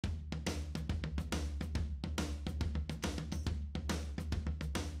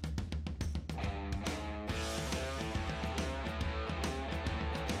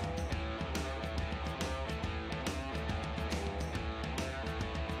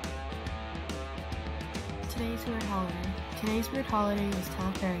Today's weird holiday. Today's weird holiday is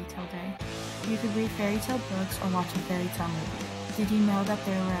Tell Fairy Tale Day. You could read fairy tale books or watch a fairy tale movie. Did you know that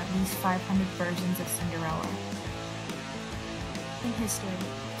there were at least 500 versions of Cinderella? In history.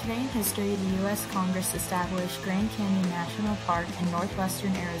 Today in history, the U.S. Congress established Grand Canyon National Park in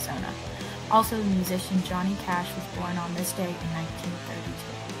northwestern Arizona. Also, the musician Johnny Cash was born on this day in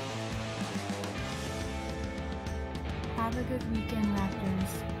 1932. Have a good weekend,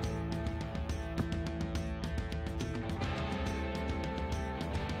 Raptors.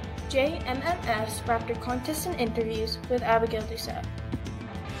 JMMS Raptor Contests and Interviews with Abigail Doucette.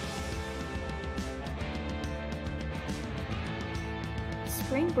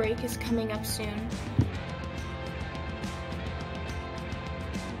 Spring break is coming up soon.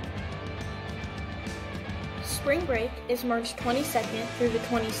 Spring break is March 22nd through the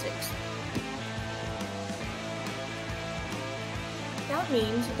 26th. That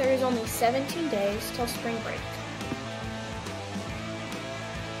means there is only 17 days till spring break.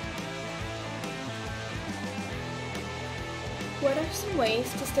 What are some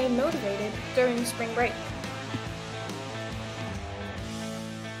ways to stay motivated during spring break?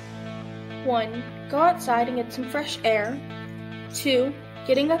 1. Go outside and get some fresh air. 2.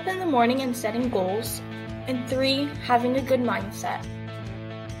 Getting up in the morning and setting goals. And 3. Having a good mindset.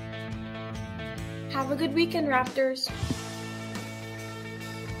 Have a good weekend, Raptors!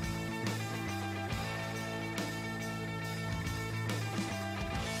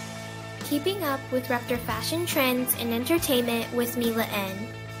 Keeping up with Raptor fashion trends and entertainment with Mila N.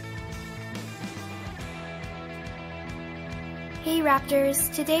 Hey Raptors,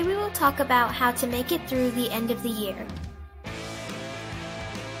 today we will talk about how to make it through the end of the year.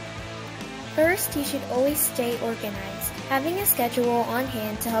 First, you should always stay organized. Having a schedule on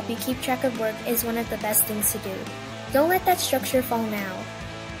hand to help you keep track of work is one of the best things to do. Don't let that structure fall now.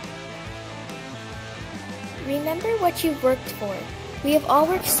 Remember what you've worked for. We have all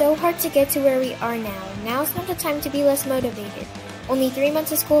worked so hard to get to where we are now. Now's not the time to be less motivated. Only 3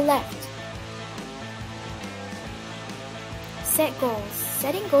 months of school left. Set goals.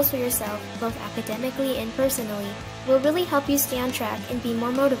 Setting goals for yourself, both academically and personally, will really help you stay on track and be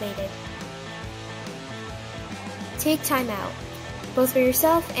more motivated. Take time out, both for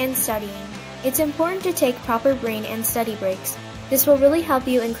yourself and studying. It's important to take proper brain and study breaks. This will really help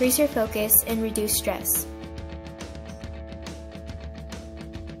you increase your focus and reduce stress.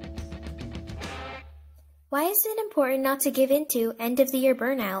 Why is it important not to give in to end-of-the-year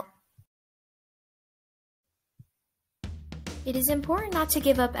burnout? It is important not to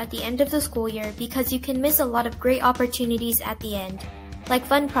give up at the end of the school year because you can miss a lot of great opportunities at the end, like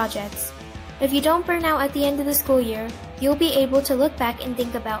fun projects. If you don't burn out at the end of the school year, you'll be able to look back and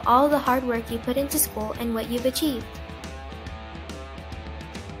think about all the hard work you put into school and what you've achieved.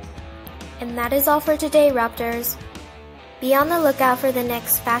 And that is all for today, Raptors. Be on the lookout for the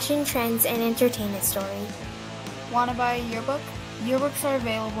next fashion trends and entertainment story. Want to buy a yearbook? Yearbooks are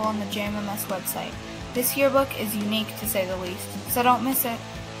available on the JMMS website. This yearbook is unique to say the least, so don't miss it.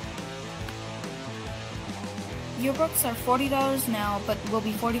 Yearbooks are $40 now, but will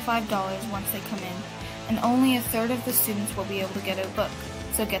be $45 once they come in, and only a third of the students will be able to get a book,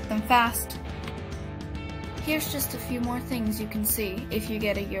 so get them fast. Here's just a few more things you can see if you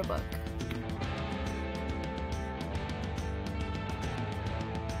get a yearbook.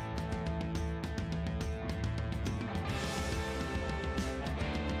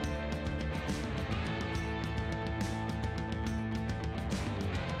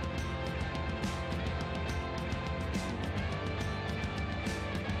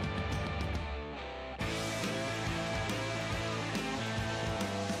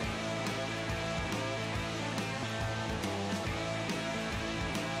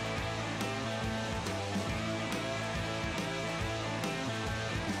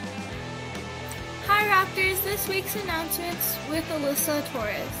 Hi Raptors, this week's announcements with Alyssa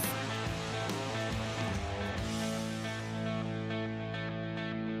Torres.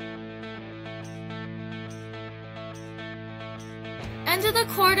 End of the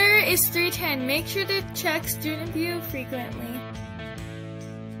quarter is 3:10. Make sure to check student view frequently.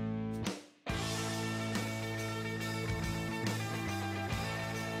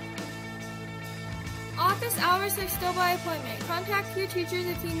 Office hours are still by appointment. Contact your teachers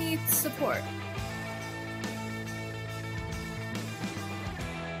if you need support.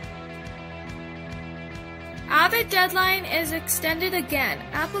 Avid deadline is extended again.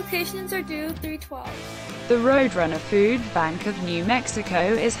 Applications are due 3/12. The Roadrunner Food Bank of New Mexico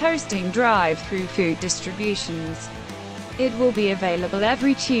is hosting drive-through food distributions. It will be available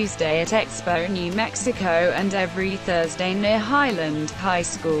every Tuesday at Expo, New Mexico, and every Thursday near Highland High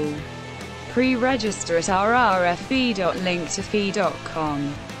School. Pre-register at our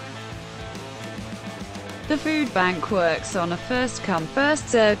rfb.linktofee.com. The food bank works on a first-come,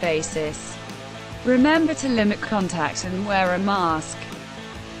 first-served basis. Remember to limit contact and wear a mask.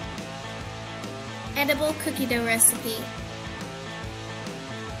 Edible cookie dough recipe.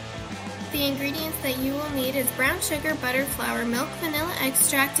 The ingredients that you will need is brown sugar, butter, flour, milk, vanilla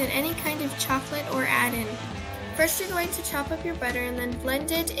extract, and any kind of chocolate or add-in. First, you're going to chop up your butter and then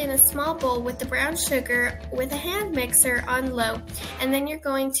blend it in a small bowl with the brown sugar with a hand mixer on low. And then you're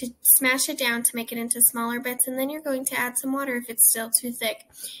going to smash it down to make it into smaller bits, and then you're going to add some water if it's still too thick.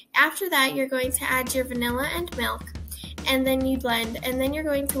 After that, you're going to add your vanilla and milk, and then you blend. And then you're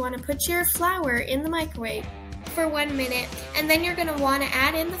going to want to put your flour in the microwave for 1 minute, and then you're going to want to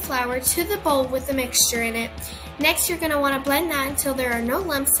add in the flour to the bowl with the mixture in it. Next, you're going to want to blend that until there are no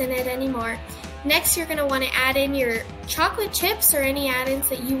lumps in it anymore. Next, you're going to want to add in your chocolate chips or any add-ins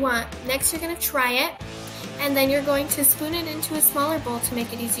that you want. Next, you're going to try it, and then you're going to spoon it into a smaller bowl to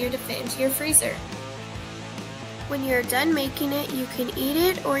make it easier to fit into your freezer. When you're done making it, you can eat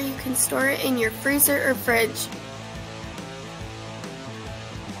it or you can store it in your freezer or fridge.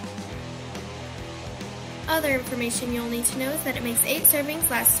 Other information you'll need to know is that it makes 8 servings,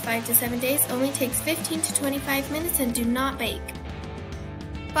 lasts 5 to 7 days, only takes 15 to 25 minutes, and do not bake.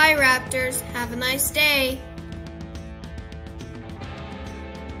 Bye, Raptors. Have a nice day.